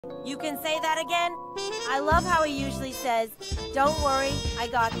You can say that again? I love how he usually says, "Don't worry, I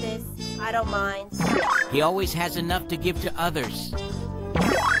got this. I don't mind." He always has enough to give to others.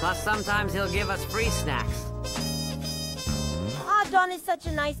 Plus, sometimes he'll give us free snacks. Aw, Don is such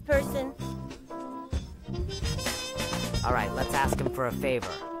a nice person. All right, let's ask him for a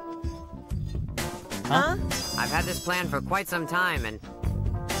favor. Huh? I've had this plan for quite some time, and...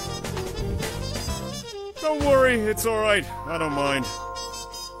 Don't worry, it's alright. I don't mind.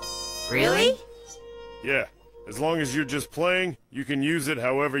 Really? Yeah, as long as you're just playing, you can use it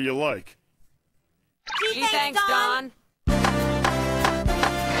however you like. Gee, thanks, Don. What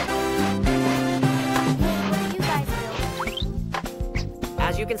are you guys building?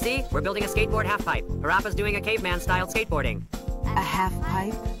 As you can see, we're building a skateboard half-pipe. PaRappa's doing a caveman-style skateboarding. A half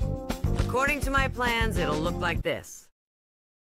pipe? According to my plans, it'll look like this.